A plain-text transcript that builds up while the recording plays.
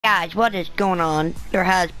Guys, what is going on? There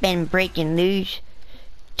has been breaking news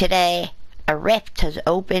today. A rift has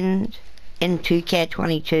opened in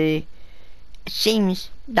 2K23. It seems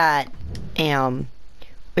that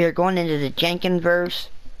we are going into the Jenkins verse.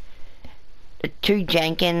 The two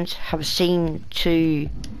Jenkins have seemed to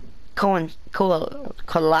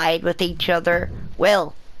collide with each other.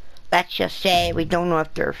 Well, let's just say we don't know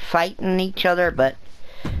if they're fighting each other, but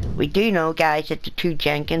we do know, guys, that the two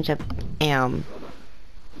Jenkins have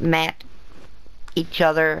met each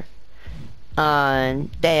other, and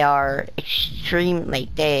they are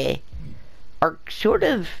they are sort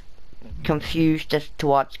of confused as to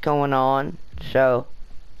what's going on. So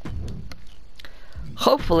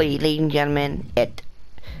hopefully, ladies and gentlemen, it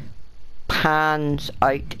pans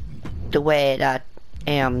out the way that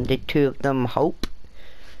the two of them hope.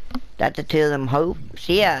 So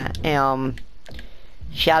yeah,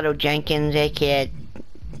 Shadow Jenkins, aka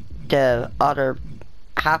the other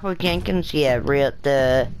half of Jenkins, yeah,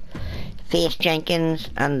 the face Jenkins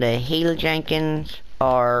and the heel Jenkins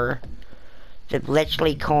they've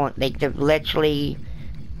literally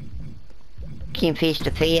came face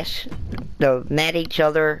to face. They've met each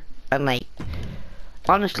other, and I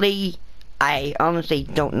honestly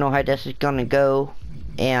don't know how this is gonna go.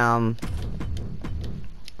 So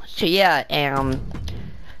yeah,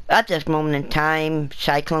 at this moment in time,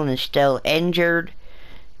 Cyclone is still injured.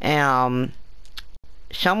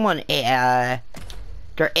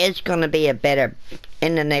 There is gonna be a better,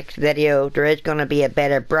 in the next video, there is gonna be a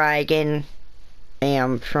better bragging,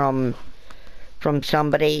 from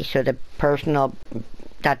somebody, so the person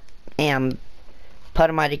that, put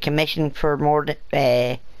him out of commission for more than,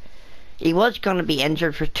 he was gonna be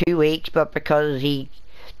injured for 2 weeks, but because he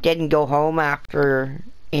didn't go home after,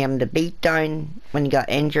 the beatdown, when he got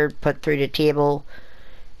injured, put through the table,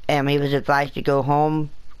 he was advised to go home,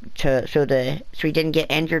 so he didn't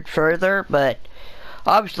get injured further. But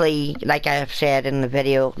obviously, like I have said in the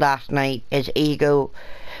video last night, his ego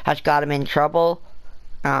has got him in trouble,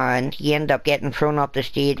 and he ended up getting thrown off the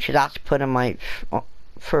stage, so that's put him out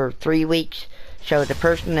for 3 weeks. So the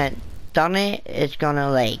person that done it is gonna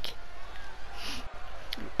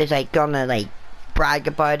brag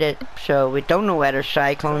about it. So we don't know whether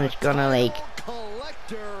Cyclone is gonna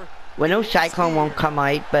we know Cyclone won't come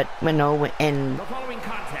out, but we know in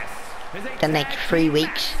the next 3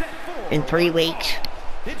 weeks, in 3 weeks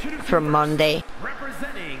from Monday,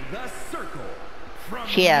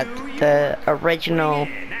 yeah, the original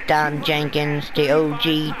Dan Jenkins, the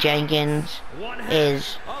OG Jenkins,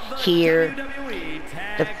 is here.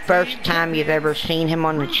 The first time you've ever seen him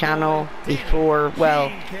on the channel before, well,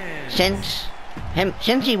 since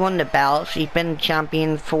he won the belts. He's been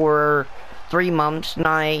champion for 3 months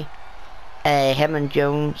now. Him and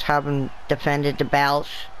Jones haven't defended the belts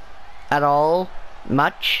at all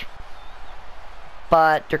much,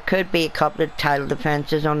 but there could be a couple of title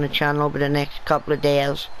defenses on the channel over the next couple of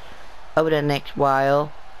days, over the next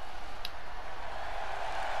while.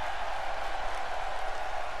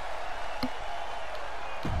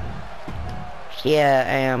 So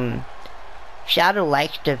yeah, Shadow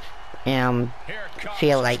likes to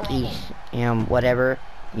feel like he's whatever,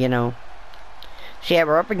 you know. So yeah,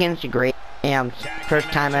 we're up against a great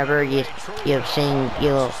first time ever you'll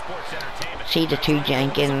see the two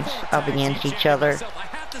Jenkins up against each other.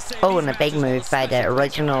 Oh, and a big move by the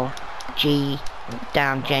original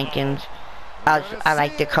Dan Jenkins, as I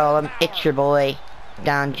like to call him. It's your boy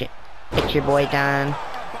Dan. It's your boy Dan.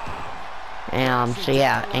 So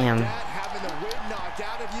yeah,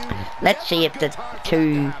 let's see if the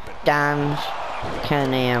two Dans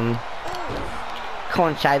can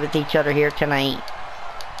coincide with each other here tonight.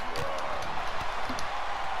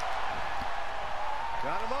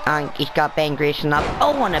 And he's got Ben Grayson up.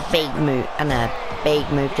 Oh, and a big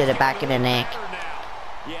move to the back of the neck.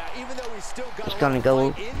 He's gonna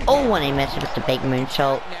go. Oh, and he misses with the big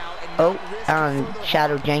moonsault. Oh, and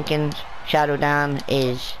Shadow Dan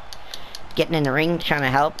is getting in the ring, trying to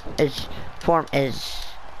help. His form is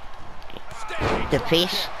the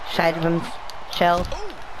face side of himself.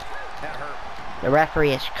 The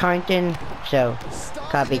referee is counting, so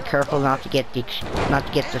gotta be careful not to get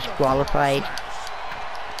disqualified.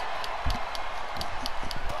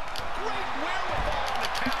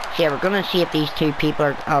 So yeah, we're gonna see if these two people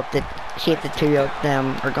are see if the two of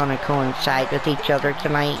them are gonna coincide with each other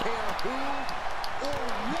tonight.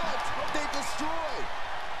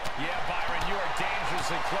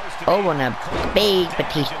 Oh, and a big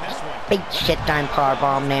sit down power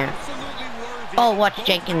bomb there. Oh, what's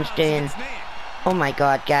Jenkins doing? Oh my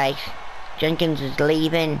god, guys. Jenkins is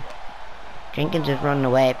leaving. Jenkins is running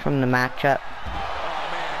away from the matchup.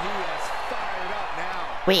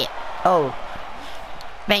 Wait, oh,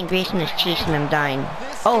 Ben Grayson is chasing him down.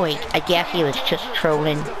 Oh wait, I guess he was just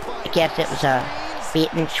trolling. I guess it was a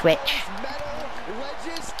bait and switch.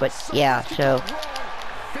 But yeah, so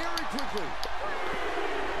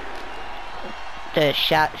the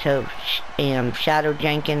Shadow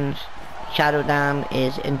Jenkins, Shadow Dam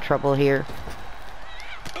is in trouble here.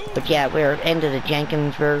 But yeah, we're into the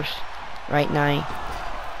Jenkins verse right now.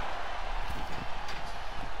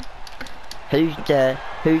 Who's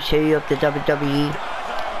who of the WWE?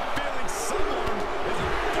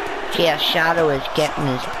 Yeah, Shadow is getting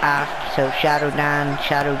his ass, so Shadow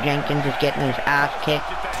Jenkins is getting his ass kicked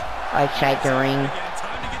outside the ring.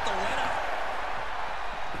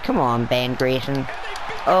 Come on, Ben Grayson.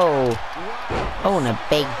 Oh, and a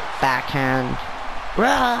big backhand.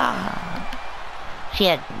 Rah!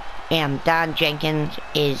 Yeah, Dan Jenkins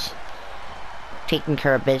is taking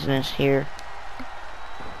care of business here.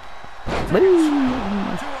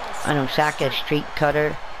 Boom! And Osaka street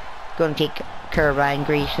cutter. Gonna take care of Ryan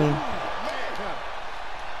Grayson.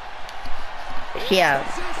 Yeah,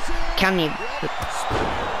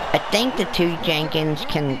 I think the two Jenkins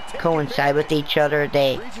can coincide with each other.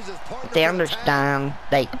 They understand,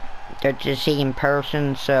 like, they're the same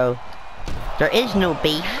person, so there is no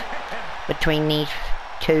beef between these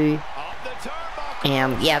two.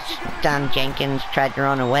 Yes, Dan Jenkins tried to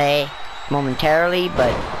run away momentarily,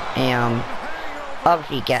 but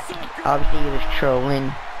obviously he was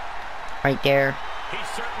trolling right there. He's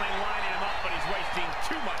certainly lining him up, but he's wasting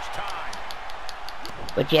too much time.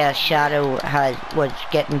 But yeah, Shadow was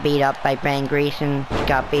getting beat up by Ben Grayson. He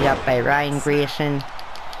got beat up by Ryan Grayson,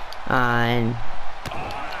 and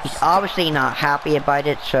he's obviously not happy about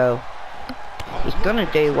it. So he's gonna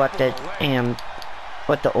do what the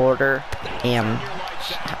order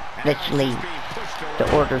literally the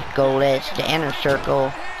order's goal is. The Inner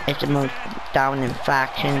Circle is the most dominant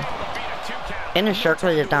faction. Inner Circle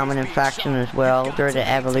is a dominant faction as well. They're the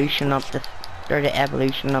evolution of the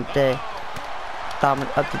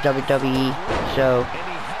WWE. So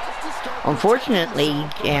unfortunately,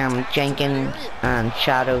 Jenkins and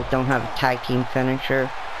Shadow don't have a tag team finisher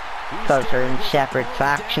because they're in separate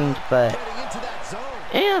factions. But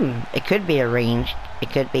it could be arranged.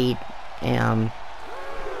 It could be the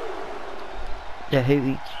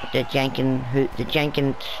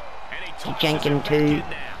Jenkins 2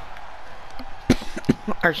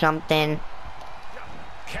 or something.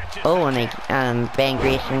 Oh, and Ben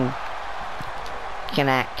Grayson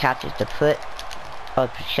catches the foot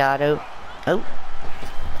of Shadow. Oh,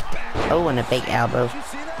 and a big elbow.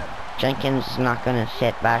 Jenkins is not gonna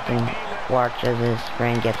sit back and watch as his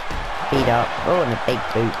friend gets beat up. Oh, and a big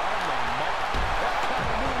boot.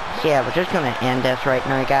 So yeah, we're just gonna end this right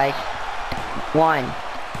now, guys. 1,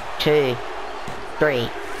 2, 3.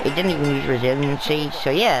 He didn't even use resiliency, so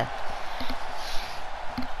yeah.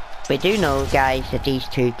 We do know, guys, that these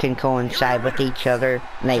two can coincide with each other.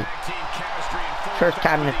 Like, first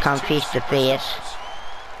time they've come face to face.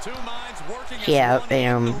 Yeah,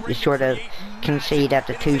 you sort of can see that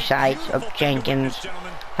the two sides of Jenkins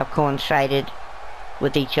have coincided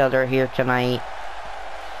with each other here tonight.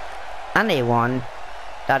 And they won.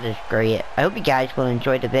 That is great. I hope you guys will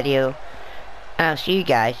enjoy the video. And I'll see you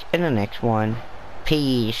guys in the next one.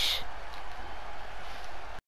 Peace.